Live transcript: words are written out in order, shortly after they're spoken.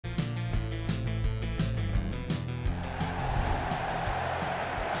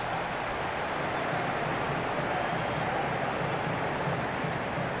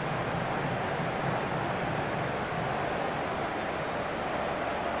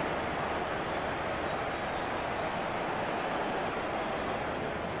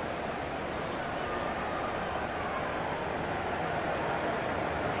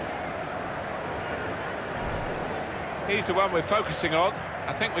He's the one we're focusing on,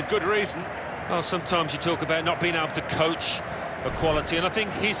 I think with good reason. Well, sometimes you talk about not being able to coach a quality, and I think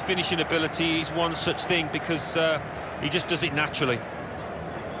his finishing ability is one such thing, because he just does it naturally.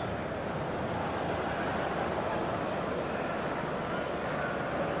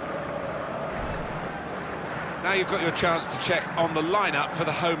 Now you've got your chance to check on the lineup for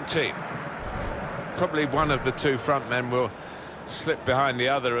the home team. Probably one of the two front men will slip behind the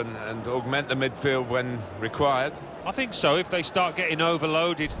other and augment the midfield when required. I think so. If they start getting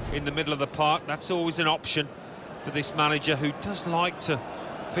overloaded in the middle of the park, that's always an option for this manager, who does like to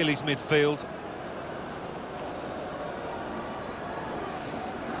fill his midfield.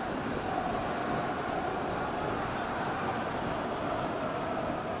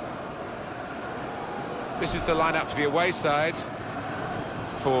 This is the lineup for the away side,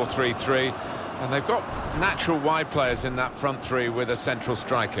 4-3-3, and they've got natural wide players in that front three with a central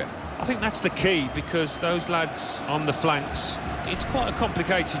striker. I think that's the key, because those lads on the flanks, it's quite a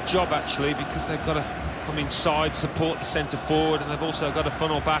complicated job actually, because they've got to come inside, support the centre forward, and they've also got to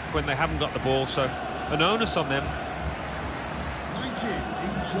funnel back when they haven't got the ball, so an onus on them. Thank you.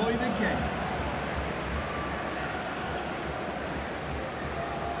 Enjoy the game.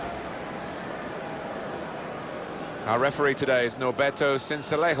 Our referee today is Norberto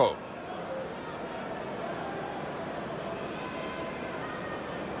Cincelejo.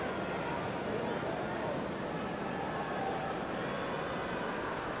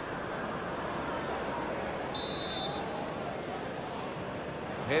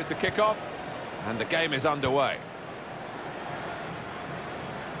 Here's the kickoff, and the game is underway.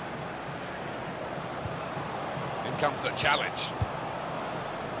 In comes the challenge.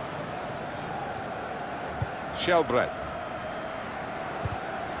 Shelbred.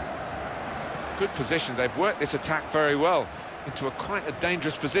 Good position. They've worked this attack very well into quite a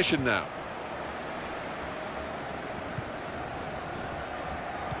dangerous position now.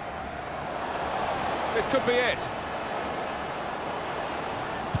 This could be it.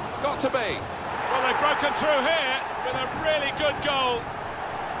 Got to be. Well, they've broken through here with a really good goal,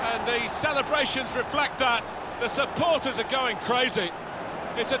 and the celebrations reflect that. The supporters are going crazy.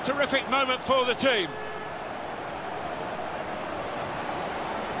 It's a terrific moment for the team.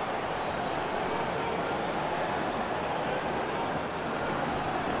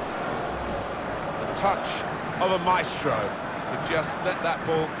 Touch of a maestro to just let that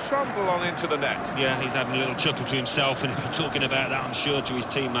ball trundle on into the net. Yeah, he's having a little chuckle to himself, and he'll be talking about that, I'm sure, to his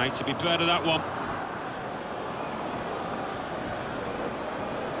teammates. He'll be proud of that one.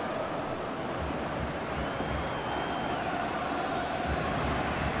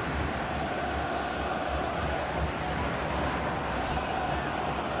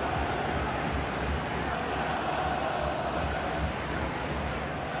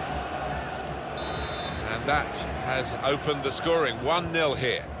 And that has opened the scoring, 1-0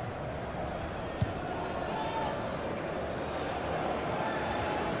 here.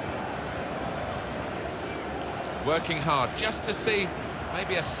 Working hard just to see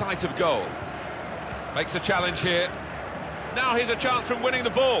maybe a sight of goal. Makes a challenge here. Now here's a chance from winning the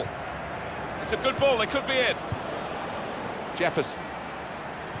ball. It's a good ball, they could be in. Jefferson.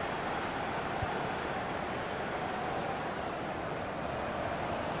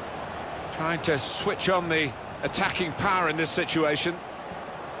 Trying to switch on the attacking power in this situation.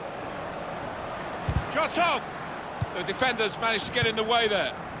 Shot on! The defenders managed to get in the way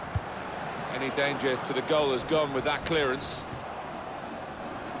there. Any danger to the goal has gone with that clearance.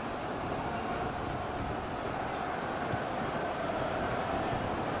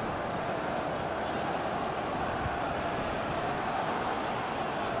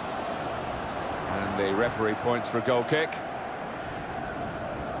 And the referee points for a goal kick.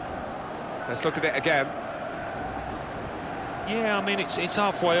 Let's look at it again. Yeah, I mean, it's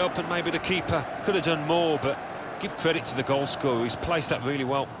halfway up, and maybe the keeper could have done more, but give credit to the goal scorer. He's placed that really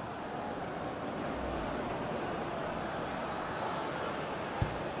well.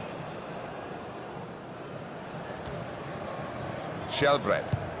 Shelbred.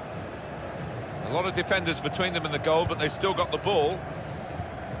 A lot of defenders between them and the goal, but they've still got the ball.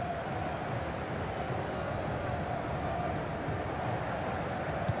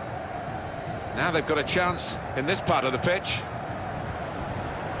 Now they've got a chance in this part of the pitch.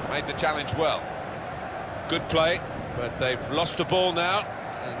 Made the challenge well. Good play, but they've lost the ball now,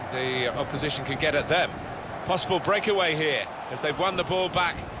 and the opposition can get at them. Possible breakaway here, as they've won the ball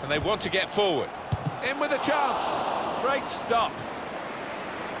back, and they want to get forward. In with a chance. Great stop.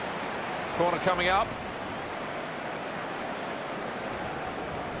 Corner coming up.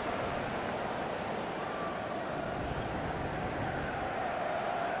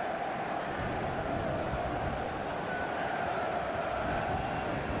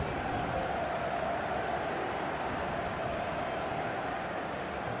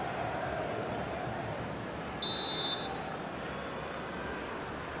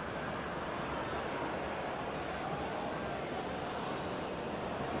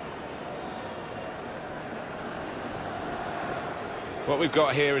 What we've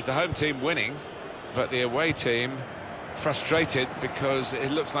got here is the home team winning, but the away team frustrated because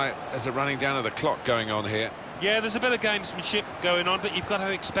it looks like there's a running down of the clock going on here. Yeah, there's a bit of gamesmanship going on, but you've got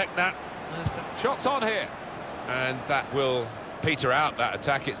to expect that. Shots on here, and that will peter out that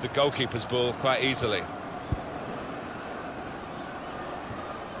attack. It's the goalkeeper's ball quite easily.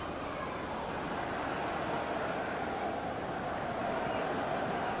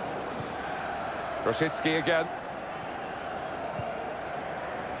 Rosicki again.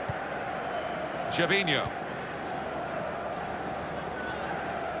 Gervinho.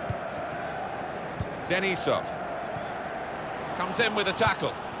 Denisov. Comes in with a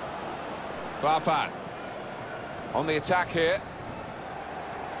tackle. Farfan. On the attack here.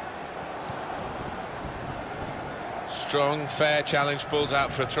 Strong, fair challenge. Ball's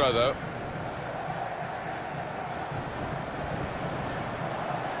out for a throw, though.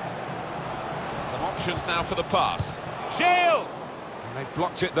 Some options now for the pass. Shield! And they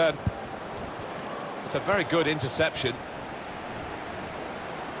blocked it then. It's a very good interception.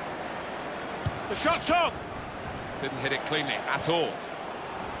 The shot's on! Didn't hit it cleanly at all.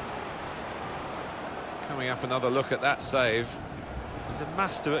 Coming up, another look at that save. He's a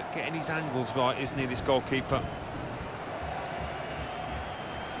master at getting his angles right, isn't he, this goalkeeper?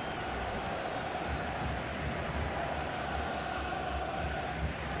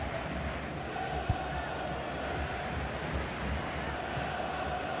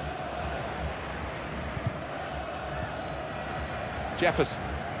 Jefferson.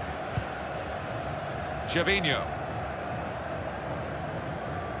 Gervinho.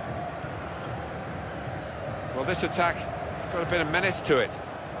 Well, this attack has got a bit of menace to it.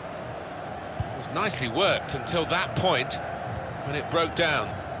 It was nicely worked until that point when it broke down.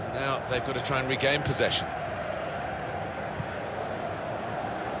 And now they've got to try and regain possession.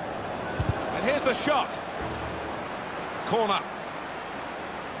 And here's the shot. Corner.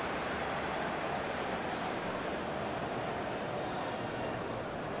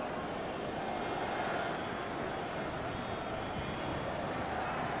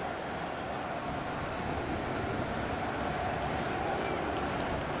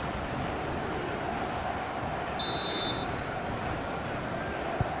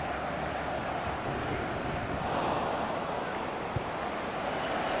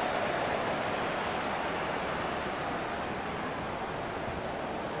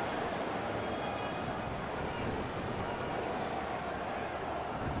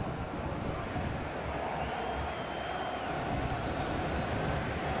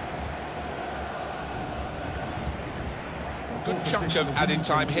 Good chunk of added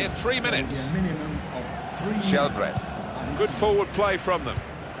time here, 3 minutes. Shelbred. Good forward play from them.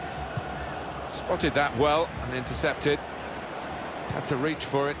 Spotted that well and intercepted. Had to reach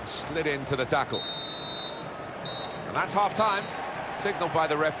for it, slid into the tackle. And that's half-time. Signalled by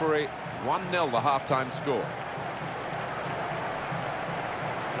the referee, 1-0 the half-time score.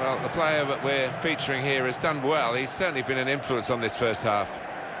 Well, the player that we're featuring here has done well. He's certainly been an influence on this first half.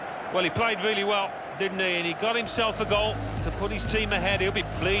 Well, he played really well, didn't he? And he got himself a goal to put his team ahead. He'll be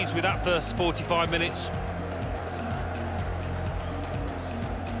pleased with that first 45 minutes.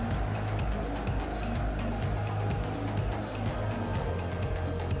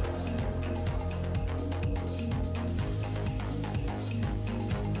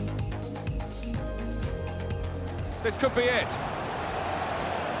 This could be it.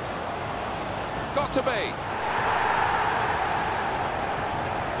 Got to be.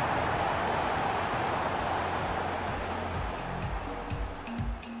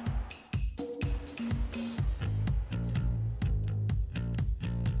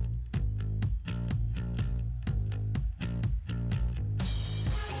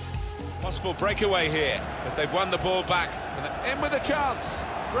 Possible breakaway here as they've won the ball back. And they're in with a chance.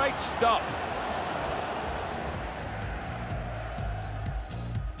 Great stop.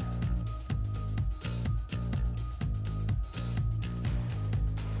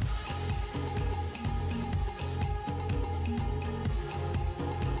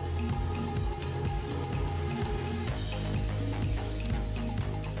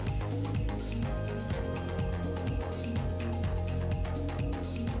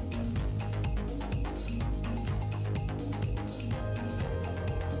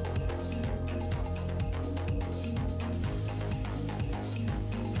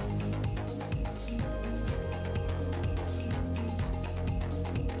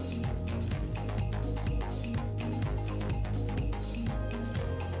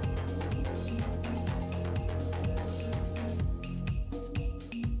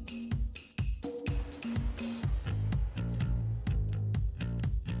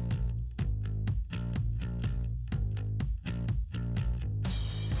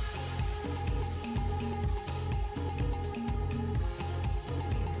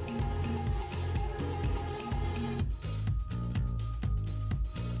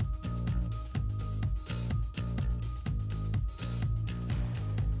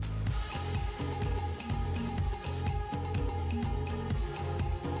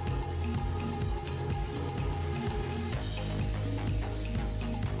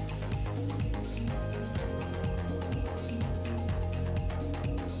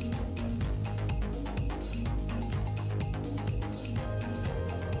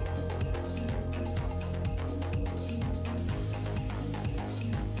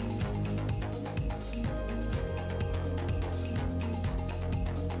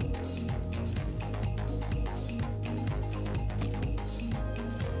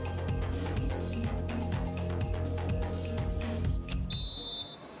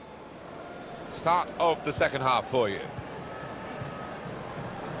 Start of the second half for you.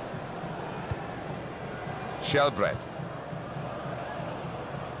 Shelbred.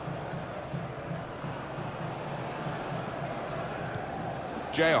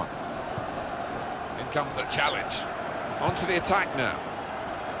 CEANJOHN. In comes the challenge. On to the attack now.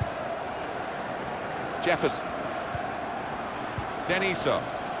 Jefferson. Denisov.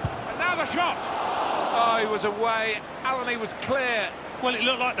 And now the shot! Oh, he was away. Alan, was clear. Well, it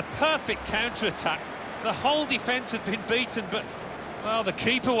looked like the perfect counter-attack. The whole defence had been beaten, but, well, the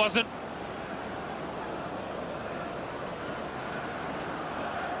keeper wasn't.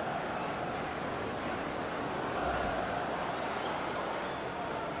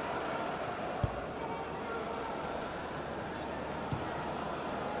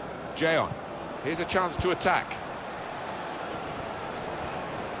 CEANJOHN. Here's a chance to attack.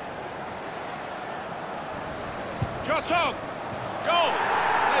 Shot on! Goal!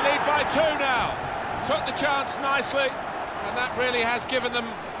 They lead by 2 now. Took the chance nicely, and that really has given them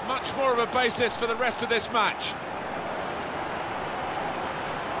much more of a basis for the rest of this match.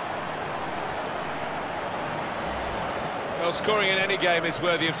 Well, scoring in any game is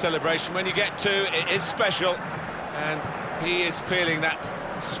worthy of celebration. When you get 2, it is special, and he is feeling that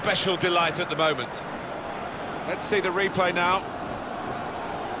special delight at the moment. Let's see the replay now.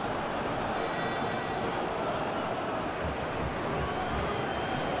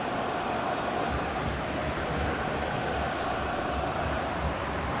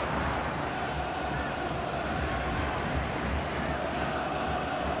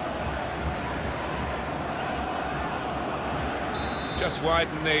 Just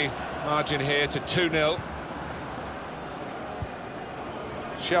widen the margin here to 2-0.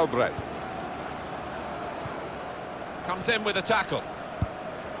 Shelbred comes in with a tackle.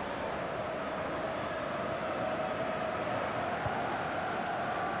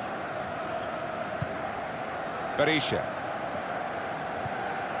 Berisha.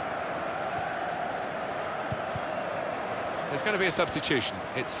 There's going to be a substitution.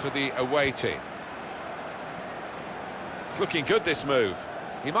 It's for the away team. It's looking good, this move.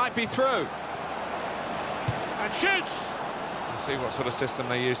 He might be through. And shoots! Let's see what sort of system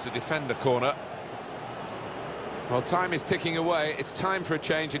they use to defend the corner. Well, time is ticking away. It's time for a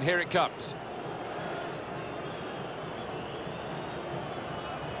change, and here it comes.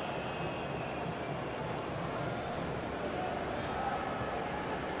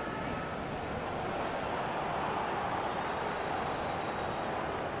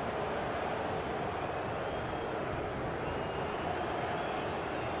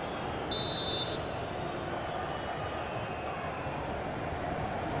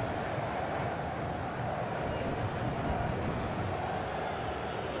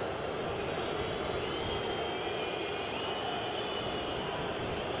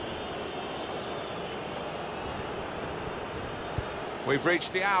 We've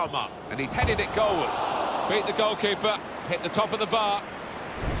reached the hour mark, and he's headed it goalwards. Beat the goalkeeper, hit the top of the bar.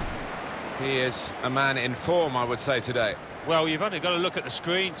 He is a man in form, I would say, today. Well, you've only got to look at the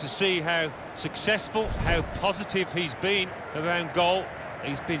screen to see how successful, how positive he's been around goal.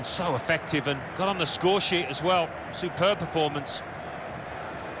 He's been so effective and got on the score sheet as well. Superb performance.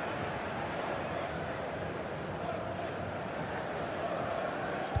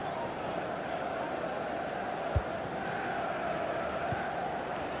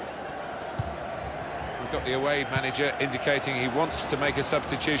 Got the away manager indicating he wants to make a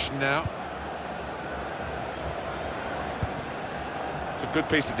substitution now. It's a good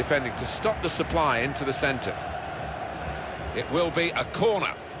piece of defending to stop the supply into the centre. It will be a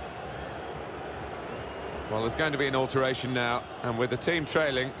corner. Well, there's going to be an alteration now, and with the team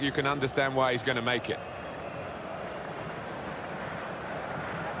trailing, you can understand why he's going to make it.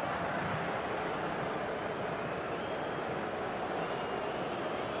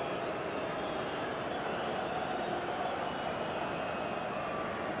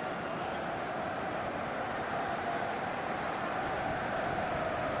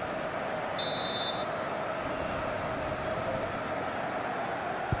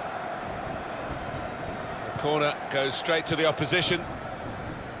 Corner goes straight to the opposition.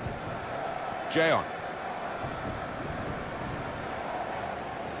 CEANJOHN.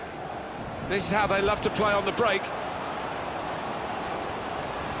 This is how they love to play on the break.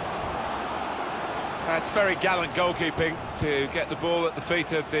 That's very gallant goalkeeping to get the ball at the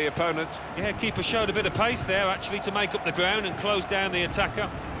feet of the opponent. Yeah, keeper showed a bit of pace there, actually, to make up the ground and close down the attacker.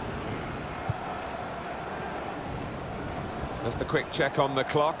 Just a quick check on the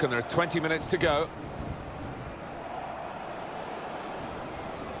clock, and there are 20 minutes to go.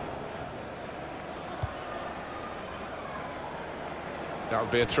 That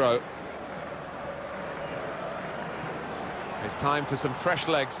would be a throw. It's time for some fresh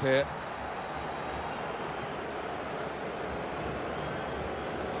legs here.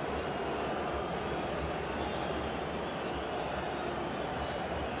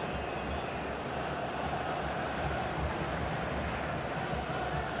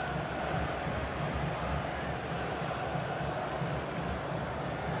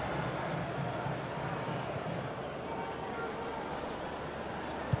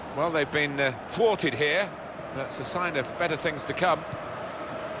 Well, they've been thwarted here. That's a sign of better things to come.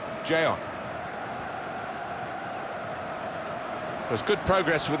 CEANJOHN. There's good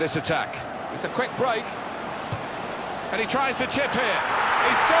progress with this attack. It's a quick break. And he tries to chip here.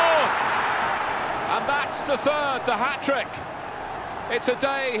 He scored! And that's the third, the hat-trick. It's a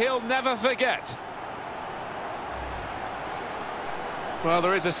day he'll never forget. Well,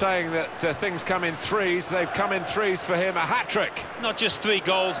 there is a saying that things come in threes. They've come in threes for him, a hat-trick. Not just 3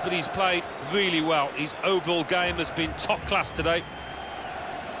 goals, but he's played really well. His overall game has been top class today.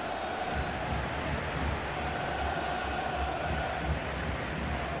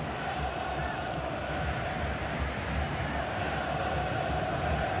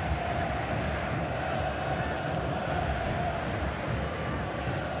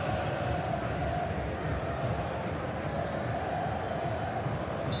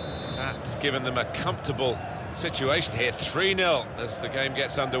 That's given them a comfortable situation here. 3-0 as the game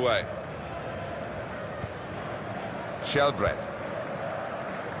gets underway. Shelbred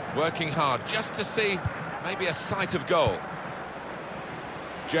working hard just to see maybe a sight of goal.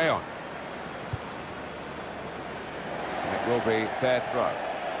 CEANJOHN. It will be their throw.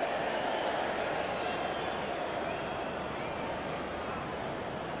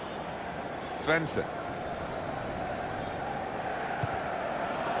 Svensson.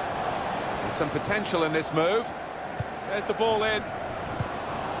 Some potential in this move. There's the ball in.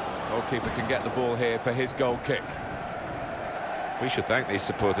 Goalkeeper can get the ball here for his goal kick. We should thank these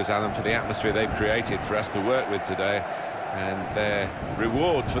supporters, Alan, for the atmosphere they've created for us to work with today, and their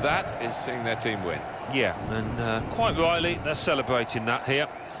reward for that is seeing their team win. Yeah, and quite rightly, they're celebrating that here.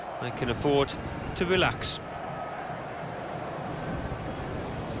 They can afford to relax.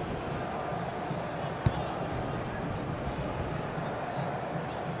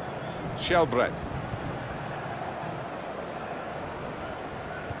 Shelbred.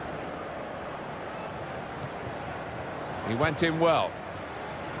 He went in well.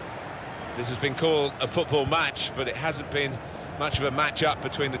 This has been called a football match, but it hasn't been much of a match-up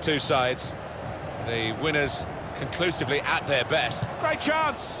between the two sides. The winners conclusively at their best. Great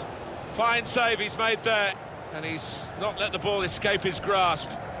chance! Fine save he's made there, and he's not let the ball escape his grasp.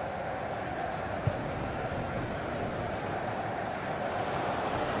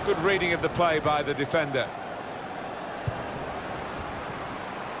 Good reading of the play by the defender.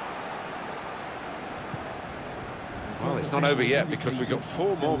 Well, it's not over yet because we've got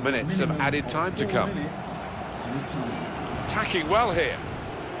 4 more minutes of added time to come. Attacking well here.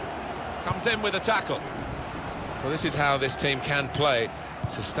 Comes in with a tackle. Well, this is how this team can play.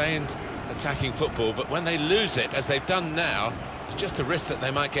 Sustained attacking football, but when they lose it, as they've done now, it's just a risk that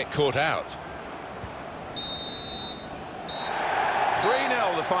they might get caught out.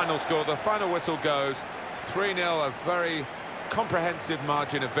 3-0 the final score, the final whistle goes. 3-0, a very comprehensive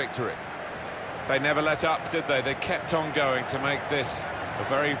margin of victory. They never let up, did they? They kept on going to make this a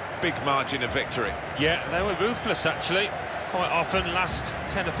very big margin of victory. Yeah, they were ruthless, actually. Quite often, last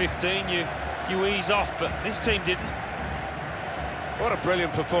 10 or 15, you ease off, but this team didn't. What a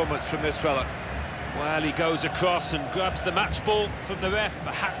brilliant performance from this fella. Well, he goes across and grabs the match ball from the ref,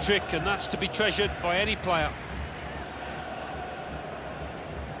 a hat-trick, and that's to be treasured by any player.